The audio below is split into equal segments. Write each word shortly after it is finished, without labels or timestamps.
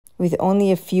With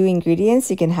only a few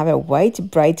ingredients, you can have a white,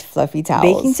 bright, fluffy towel.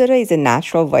 Baking soda is a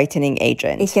natural whitening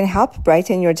agent. It can help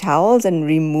brighten your towels and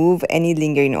remove any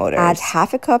lingering odors. Add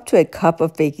half a cup to a cup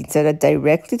of baking soda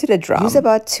directly to the drum. Use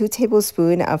about 2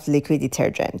 tablespoons of liquid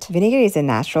detergent. Vinegar is a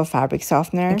natural fabric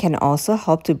softener and can also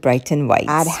help to brighten whites.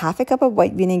 Add half a cup of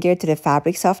white vinegar to the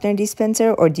fabric softener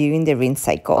dispenser or during the rinse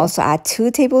cycle. Also add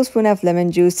 2 tablespoons of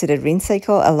lemon juice to the rinse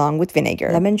cycle along with vinegar.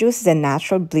 Lemon juice is a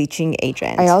natural bleaching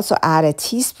agent. I also add a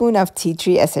teaspoon of tea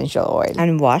tree essential oil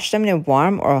and wash them in a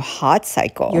warm or hot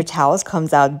cycle. Your towels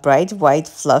comes out bright, white,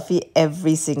 fluffy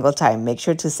every single time. Make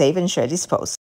sure to save and share this post.